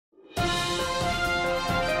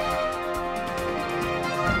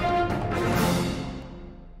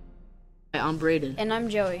I'm Braden. And I'm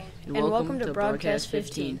Joey. And welcome to Broadcast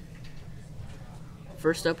 15.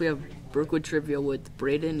 First up, we have Brookwood Trivia with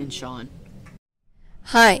Braden and Sean.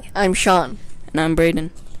 Hi, I'm Sean. And I'm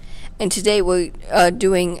Braden. And today we're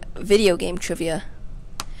doing video game trivia.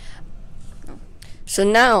 So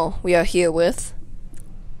now we are here with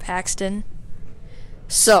Paxton.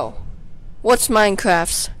 So, what's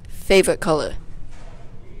Minecraft's favorite color?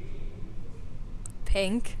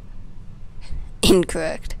 Pink.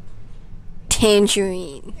 Incorrect.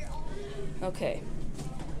 Tangerine. Okay,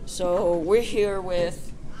 so we're here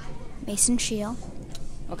with... Mason Shield.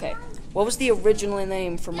 Okay, what was the original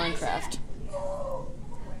name for Minecraft?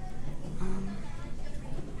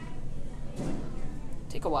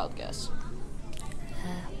 Take a wild guess.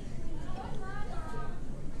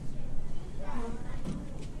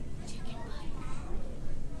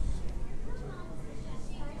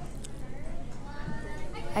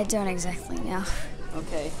 I don't exactly know.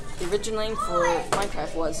 Okay, the original name for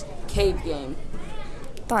Minecraft was Cave Game.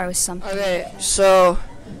 Thought it was something. Okay, so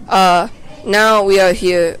now we are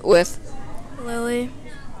here with Lily.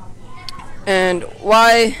 And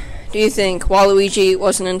why do you think Waluigi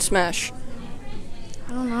wasn't in Smash?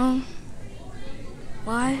 I don't know.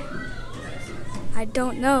 Why? I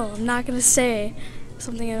don't know. I'm not gonna say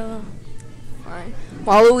something I don't know. Fine.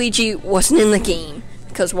 Waluigi wasn't in the game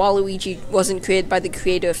because Waluigi wasn't created by the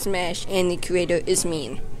creator of Smash, and the creator is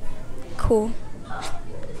mean. Cool.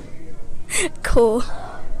 Cool.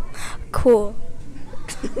 Cool.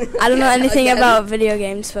 I don't know anything about video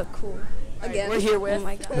games, but cool. Again, We're here with... Oh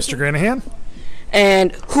my god. Mr. Granahan?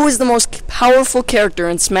 And who is the most powerful character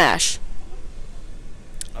in Smash?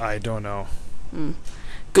 I don't know.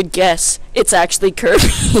 Good guess. It's actually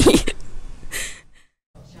Kirby.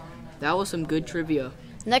 That was some good trivia.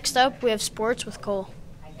 Next up, we have sports with Cole.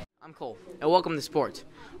 I'm Cole, and welcome to sports.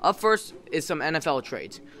 Up first is some NFL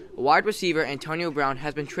trades. Wide receiver Antonio Brown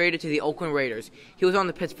has been traded to the Oakland Raiders. He was on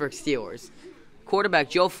the Pittsburgh Steelers.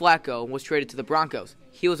 Quarterback Joe Flacco was traded to the Broncos.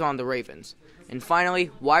 He was on the Ravens. And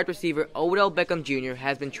finally, wide receiver Odell Beckham Jr.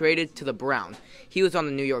 has been traded to the Browns. He was on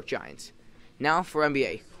the New York Giants. Now for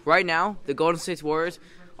NBA. Right now, the Golden State Warriors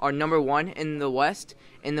are number 1 in the West,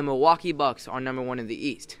 and the Milwaukee Bucks are number 1 in the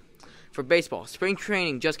East. For baseball, spring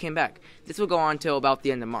training just came back. This will go on until about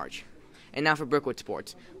the end of March. And now for Brookwood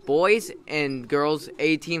sports. Boys and girls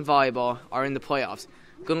A-team volleyball are in the playoffs.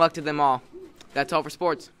 Good luck to them all. That's all for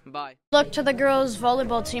sports. Bye. Good luck to the girls'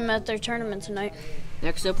 volleyball team at their tournament tonight.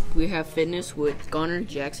 Next up, we have fitness with Connor,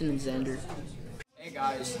 Jackson, and Xander. Hey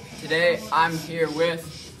guys, today I'm here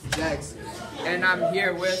with Jax, and I'm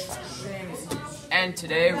here with and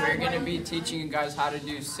today we're going to be teaching you guys how to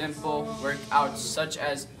do simple workouts such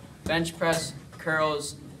as bench press,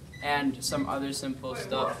 curls, and some other simple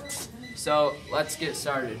stuff. So let's get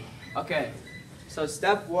started. Okay, so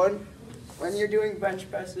step 1, when you're doing bench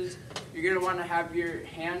presses, you're going to want to have your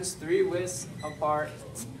hands 3 widths apart,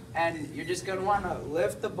 and you're just going to want to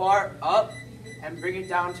lift the bar up and bring it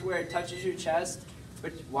down to where it touches your chest.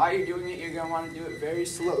 But while you're doing it, you're going to want to do it very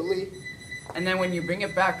slowly. And then when you bring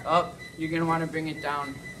it back up, you're going to want to bring it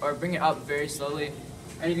down, or bring it up very slowly.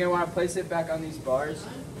 And you're going to want to place it back on these bars.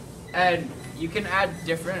 And you can add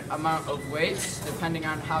different amount of weights depending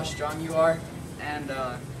on how strong you are. And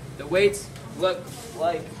the weights look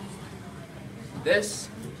like this.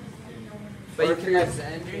 But you can add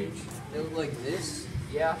they look like this.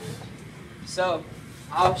 Yeah. So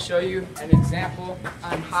I'll show you an example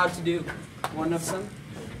on how to do one of them.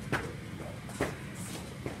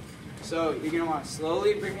 So you're going to want to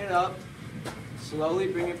slowly bring it up, slowly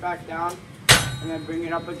bring it back down, and then bring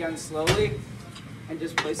it up again slowly, and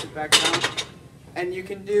just place it back down. And you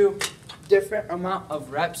can do different amount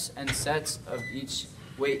of reps and sets of each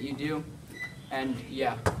weight you do. And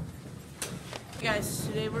yeah. Guys,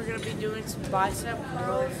 today we're going to be doing some bicep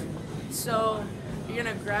curls. So you're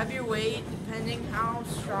going to grab your weight depending how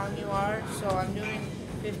strong you are. So I'm doing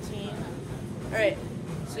 15. Alright,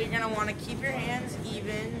 so you're going to want to keep your hands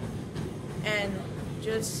even and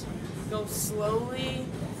just go slowly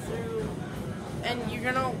through, and you're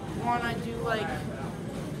going to want to do like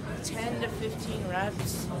 10 to 15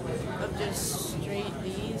 reps of just straight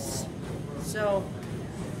these. So,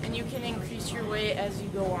 and you can increase your weight as you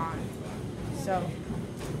go on. So,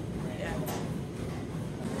 yeah.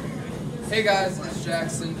 Hey guys, it's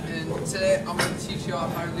Jackson, and today I'm going to teach y'all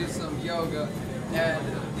how to do some yoga, and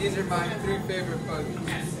these are my 3 favorite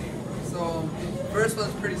poses. So, first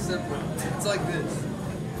one's pretty simple. It's like this.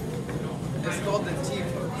 It's called the T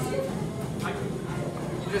pose.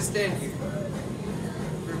 You just stand here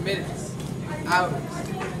for minutes, hours,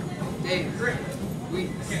 days,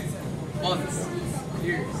 weeks, months,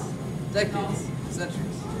 years, decades,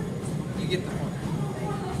 centuries. you get the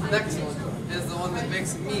point. Next one is the one that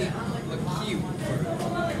makes me look cute.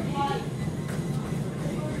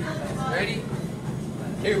 Ready?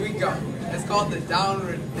 Here we go. It's called the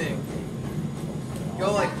downward thing.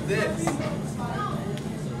 Go like this.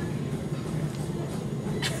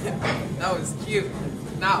 That was cute.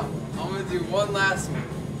 Now, I'm going to do one last one.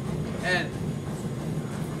 And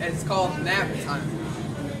it's called nap time.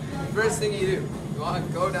 First thing you do, you want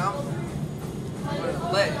to go down, you want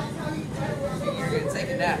to lay. You're going to take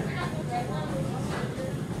a nap.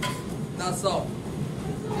 That's all.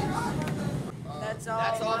 That's all.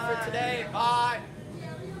 That's all for today. Bye.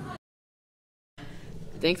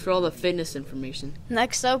 Thanks for all the fitness information.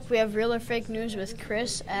 Next up, we have Real or Fake News with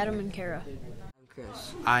Chris, Adam, and Kara. I'm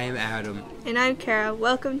Chris. I am Adam. And I'm Kara.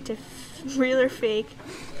 Welcome to Real or Fake.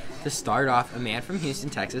 To start off, a man from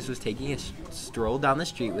Houston, Texas was taking a stroll down the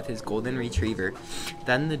street with his golden retriever.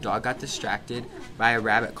 Then the dog got distracted by a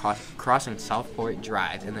rabbit crossing Southport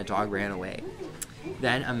Drive, and the dog ran away.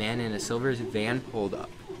 Then a man in a silver van pulled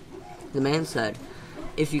up. The man said,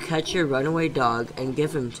 "If you catch your runaway dog and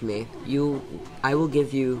give him to me, I will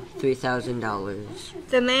give you $3,000.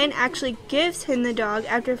 The man actually gives him the dog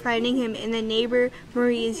after finding him in the neighbor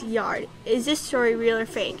Marie's yard. Is this story real or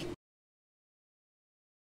fake?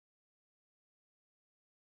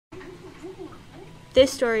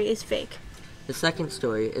 This story is fake. The second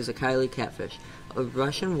story is a Kylie catfish. A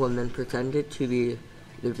Russian woman pretended to be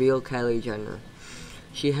the real Kylie Jenner.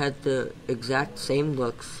 She had the exact same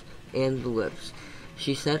looks and the lips.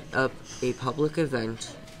 She set up a public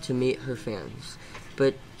event to meet her fans,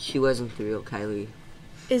 but she wasn't the real Kylie.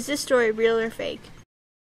 Is this story real or fake?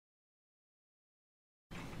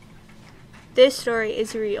 This story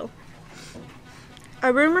is real.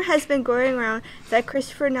 A rumor has been going around that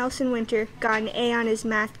Christopher Nelson Winter got an A on his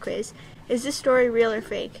math quiz. Is this story real or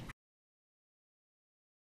fake?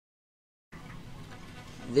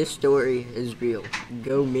 This story is real.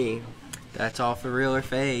 Go me. That's all for Real or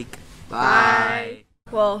Fake. Bye.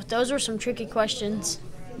 Well, those were some tricky questions.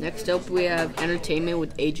 Next up, we have entertainment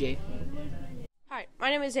with AJ. Hi, my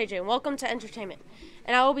name is AJ, and welcome to Entertainment.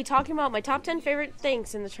 And I will be talking about my top 10 favorite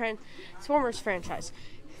things in the Transformers franchise.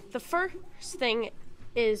 The first thing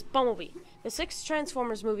is Bumblebee, the sixth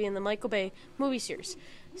Transformers movie in the Michael Bay movie series.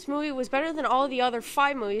 This movie was better than all of the other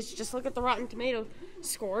 5 movies. Just look at the Rotten Tomato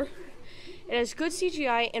score. It has good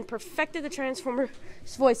CGI and perfected the Transformers'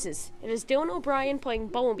 voices. It is Dylan O'Brien playing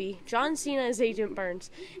Bumblebee, John Cena as Agent Burns,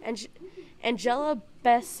 and Angela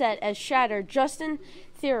Bassett as Shatter, Justin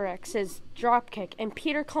Theroux as Dropkick, and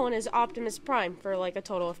Peter Cullen as Optimus Prime for like a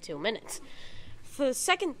total of 2 minutes. For the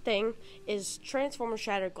second thing is Transformers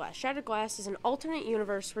Shattered Glass. Shattered Glass is an alternate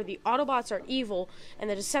universe where the Autobots are evil and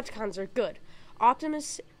the Decepticons are good.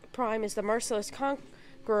 Optimus Prime is the merciless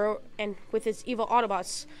conqueror, and with his evil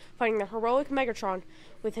Autobots fighting the heroic Megatron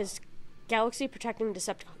with his galaxy-protecting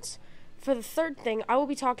Decepticons. For the third thing, I will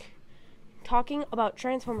be talking about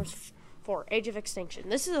Transformers 4: Age of Extinction.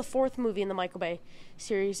 This is the 4th movie in the Michael Bay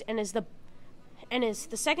series and is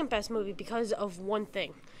the second best movie because of one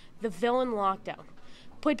thing: the villain Lockdown.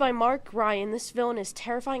 Played by Mark Ryan, this villain is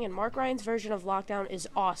terrifying, and Mark Ryan's version of Lockdown is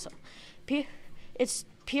awesome. It's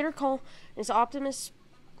Peter Cullen as Optimus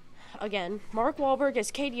again, Mark Wahlberg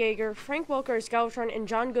as Cade Yeager, Frank Welker as Galvatron, and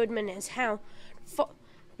John Goodman as Hal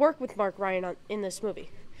work with Mark Ryan in this movie.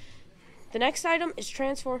 The next item is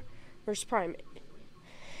Transformers Prime.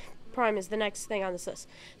 Prime is the next thing on this list.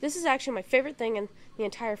 This is actually my favorite thing in the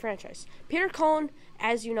entire franchise. Peter Cullen,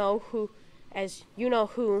 as you know who,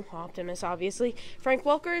 Optimus, obviously. Frank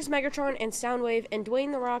Welker as Megatron and Soundwave, and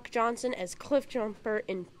Dwayne "The Rock" Johnson as Cliffjumper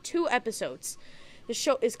in 2 episodes. The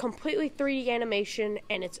show is completely 3D animation,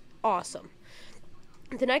 and it's awesome.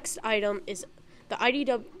 The next item is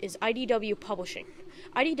IDW Publishing.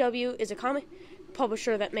 IDW is a comic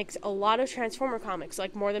publisher that makes a lot of Transformer comics,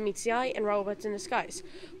 like More Than Meets the Eye and Robots in Disguise,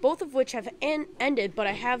 both of which have ended, but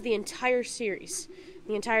I have the entire series.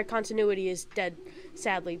 The entire continuity is dead,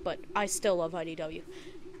 sadly, but I still love IDW.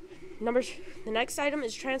 The next item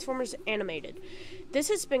is Transformers Animated. This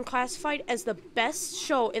has been classified as the best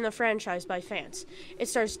show in the franchise by fans. It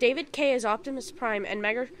stars David Kaye as Optimus Prime and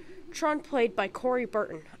Megatron, played by Corey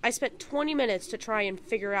Burton. I spent 20 minutes to try and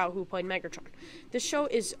figure out who played Megatron. The show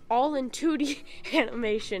is all in 2D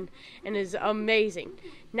animation and is amazing.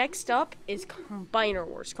 Next up is Combiner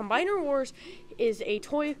Wars. Combiner Wars is a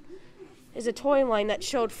toy line that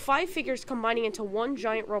showed 5 figures combining into one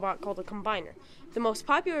giant robot called a Combiner. The most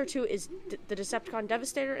popular 2 is the Decepticon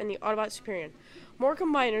Devastator and the Autobot Superior. More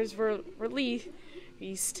Combiners were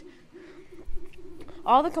released.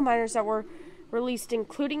 All the Combiners that were released,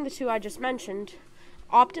 including the 2 I just mentioned,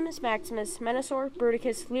 Optimus Maximus, Menasor,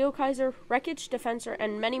 Bruticus, Leo Kaiser, Wreckage, Defensor,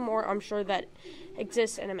 and many more I'm sure that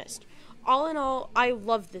exist and I missed. All in all, I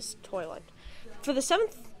love this toy line. For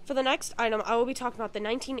the next item, I will be talking about the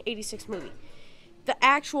 1986 movie. The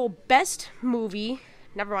actual best movie,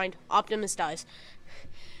 never mind, Optimus dies.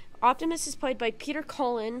 Optimus is played by Peter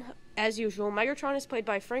Cullen, as usual. Megatron is played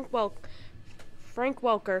by Frank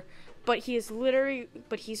Welker, but he's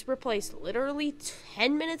replaced literally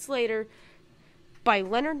 10 minutes later by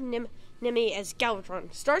Leonard Nimoy as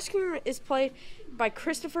Galvatron. Starscream is played by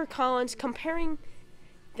Christopher Collins. Comparing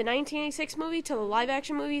the 1986 movie to the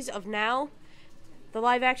live-action movies of now, the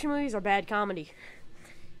live-action movies are bad comedy.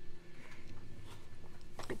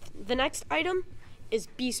 The next item is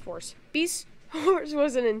Beast Wars. Beast Wars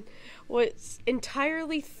was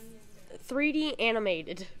entirely 3D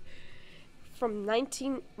animated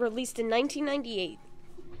released in 1998.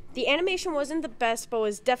 The animation wasn't the best, but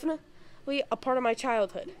was definitely a part of my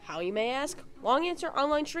childhood. How, you may ask? Long answer,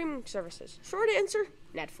 online streaming services. Short answer,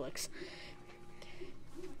 Netflix.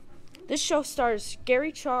 This show stars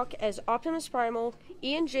Gary Chalk as Optimus Primal,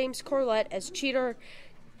 Ian James Corlett as Cheetor,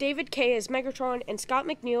 David Kay as Megatron, and Scott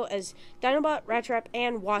McNeil as Dinobot, Rattrap,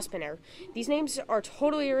 and Waspinair. These names are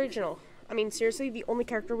totally original. I mean, seriously, the only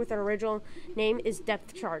character with an original name is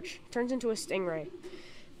Depth Charge. Turns into a stingray.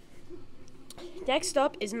 Next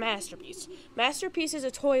up is Masterpiece. Masterpiece is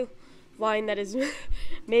a toy line that is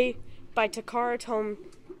made by Takara Tomy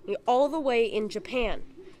all the way in Japan.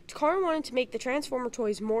 Takara wanted to make the Transformer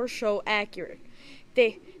toys more show accurate.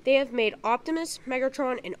 They have made Optimus,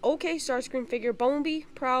 Megatron, an OK Starscream figure, Bumblebee,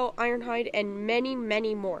 Prowl, Ironhide, and many,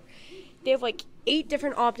 many more. They have like 8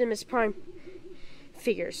 different Optimus Prime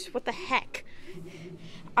figures. What the heck?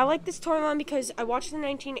 I like this toy line because I watched the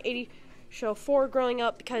 1980 show 4 growing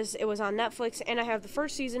up because it was on Netflix, and I have the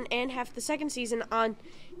first season and half the second season on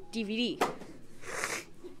DVD.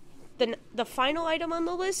 The final item on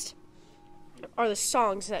the list are the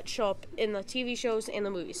songs that show up in the TV shows and the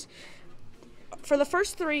movies. For the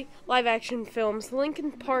first 3 live-action films,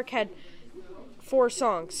 Linkin Park had 4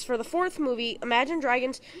 songs. For the 4th movie, Imagine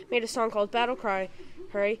Dragons made a song called Battle Cry,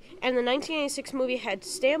 and the 1986 movie had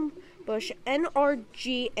Stan Bush,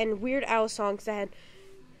 NRG, and Weird Al songs that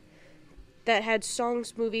had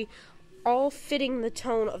songs movie all fitting the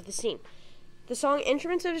tone of the scene. The song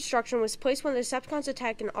Instruments of Destruction was placed when the Decepticons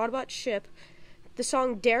attacked an Autobot ship. The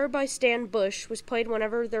song Dare by Stan Bush was played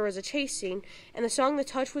whenever there was a chase scene, and the song The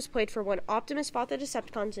Touch was played for when Optimus fought the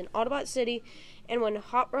Decepticons in Autobot City, and when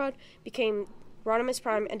Hot Rod became Rodimus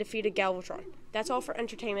Prime and defeated Galvatron. That's all for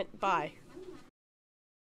entertainment. Bye.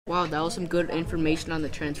 Wow, that was some good information on the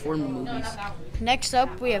Transformer movies. Next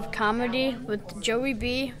up, we have comedy with Joey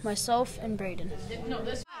B, myself, and Braden.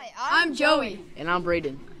 Hi, I'm Joey. And I'm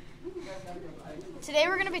Braden. Today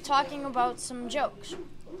we're going to be talking about some jokes.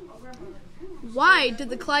 Why did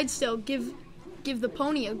the Clydesdale give the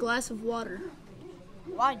pony a glass of water?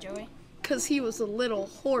 Why, Joey? 'Cause he was a little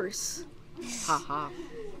horse. Ha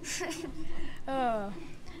ha.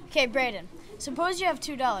 Okay, Braden. Suppose you have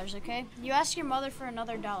 $2, okay? You ask your mother for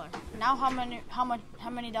another $1. Now how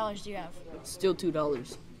many dollars do you have? Still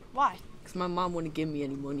 $2. Why? Because my mom wouldn't give me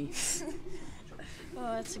any money.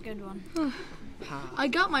 Oh, that's a good one. I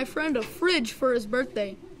got my friend a fridge for his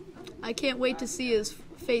birthday. I can't wait to see his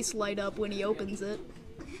face light up when he opens it.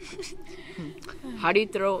 How do you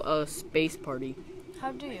throw a space party?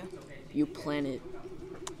 How do you? You plan it.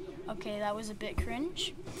 Okay, that was a bit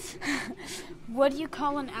cringe. What do you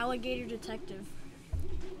call an alligator detective?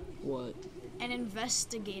 What? An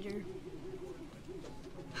investigator.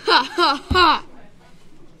 Ha ha ha!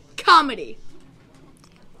 Comedy.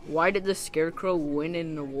 Why did the Scarecrow win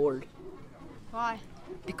an award? Why?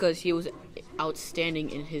 Because he was outstanding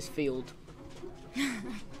in his field.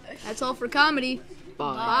 That's all for comedy.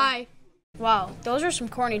 Bye. Bye. Wow, those are some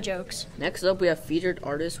corny jokes. Next up, we have featured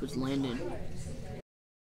artist with Landon.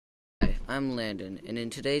 Hi, I'm Landon, and in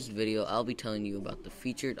today's video, I'll be telling you about the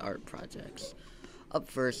featured art projects. Up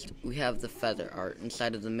first, we have the feather art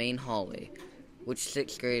inside of the main hallway, which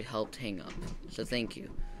 6th grade helped hang up, so thank you.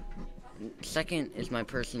 Second is my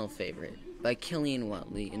personal favorite, by Killian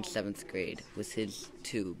Watley in 7th grade, with his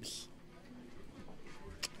tubes.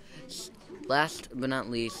 Last but not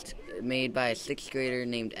least, made by a 6th grader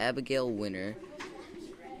named Abigail Winter.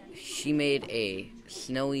 She made a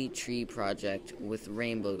snowy tree project with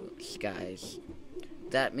rainbow skies.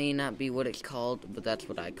 That may not be what it's called, but that's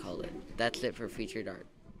what I call it. That's it for featured art.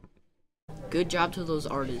 Good job to those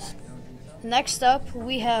artists. Next up,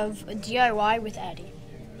 we have a DIY with Addie.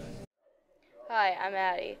 Hi, I'm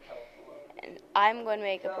Addie, and I'm going to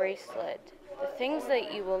make a bracelet. The things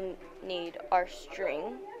that you will need are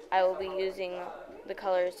string. I will be using the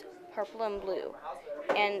colors purple and blue,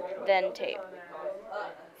 and then tape.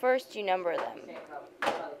 First, you number them.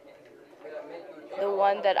 The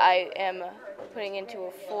one that I am putting into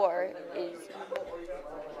a 4 is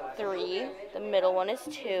 3, the middle one is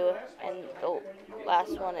 2, and the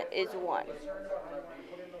last one is 1.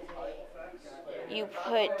 You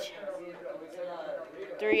put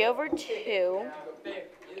 3 over 2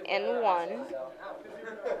 and 1,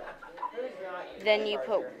 then you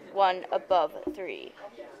put 1 above 3.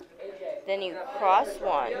 Then you cross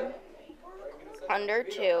 1, under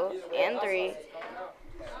 2 and 3,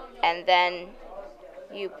 and then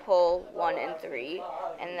you pull 1 and 3,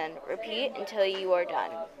 and then repeat until you are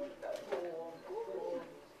done.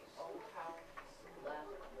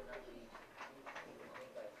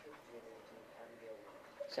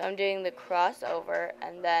 So I'm doing the crossover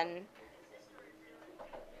and then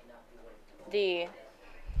the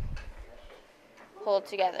pull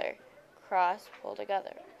together, cross, pull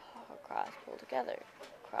together, cross, pull together,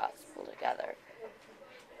 cross, pull together.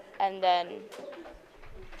 And then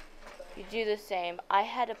you do the same. I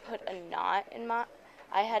had to put a knot in I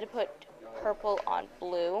had to put purple on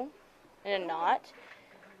blue in a knot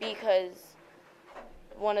because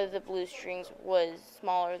one of the blue strings was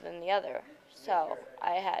smaller than the other. So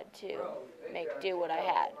I had to make do what I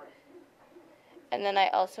had. And then I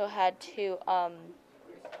also had to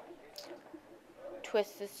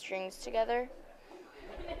twist the strings together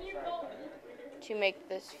to make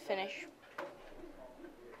this finish,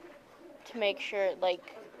 to make sure it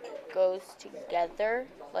like goes together,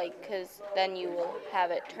 like, because then you will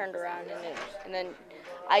have it turned around and then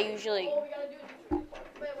it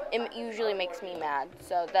usually makes me mad.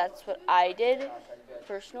 So that's what I did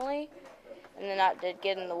personally. And the knot did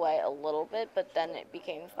get in the way a little bit, but then it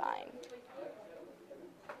became fine.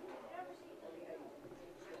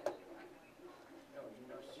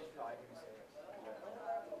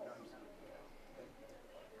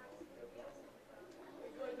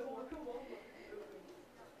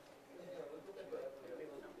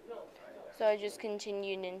 So I just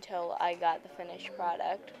continued until I got the finished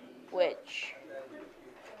product, which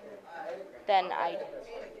then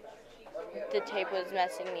the tape was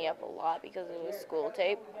messing me up a lot because it was school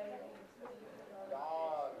tape.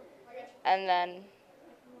 And then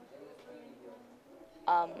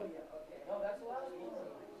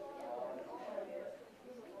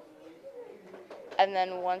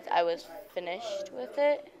once I was finished with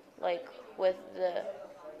it, like with the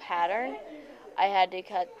pattern, I had to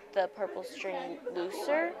cut the purple string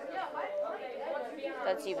looser.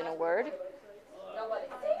 That's even a word.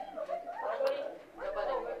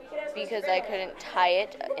 Because I couldn't tie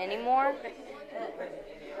it anymore.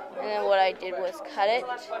 And then what I did was cut it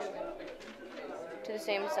to the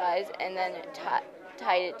same size and then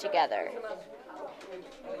tied it together.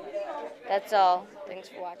 That's all. Thanks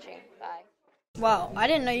for watching. Bye. Wow, I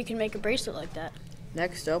didn't know you can make a bracelet like that.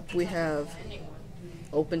 Next up, we have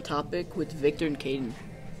Open Topic with Victor and Caden.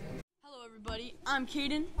 Hello, everybody. I'm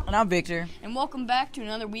Caden. And I'm Victor. And welcome back to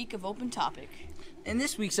another week of Open Topic. In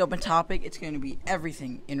this week's Open Topic, it's going to be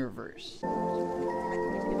everything in reverse.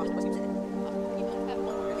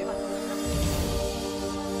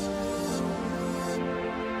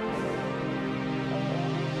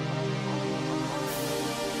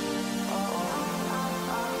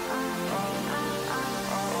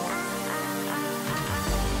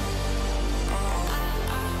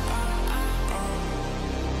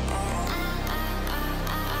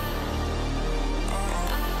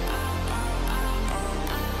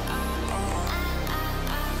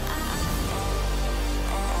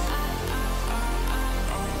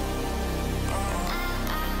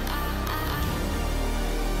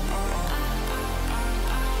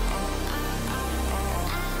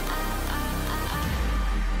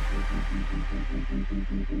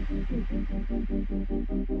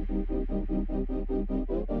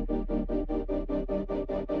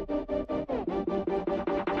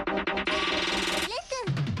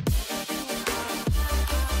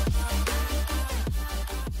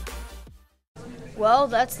 Well,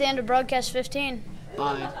 that's the end of broadcast 15.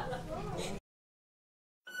 Bye.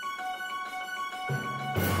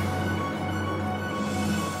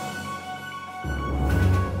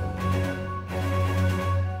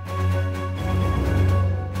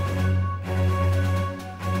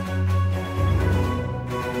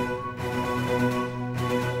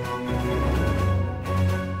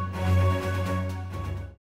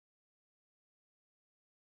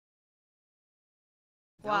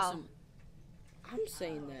 Wow. I'm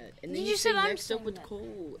saying that. And then Did you you say say I'm next up saying with that?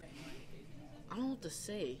 Cole. I don't know what to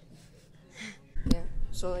say. Yeah,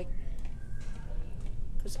 so like,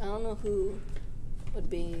 because I don't know who would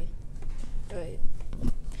be, right,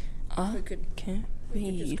 Can't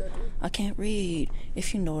read. I can't read.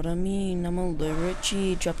 If you know what I mean. I'm a literate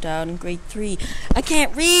G. Dropped out in grade 3. I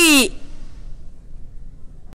can't read!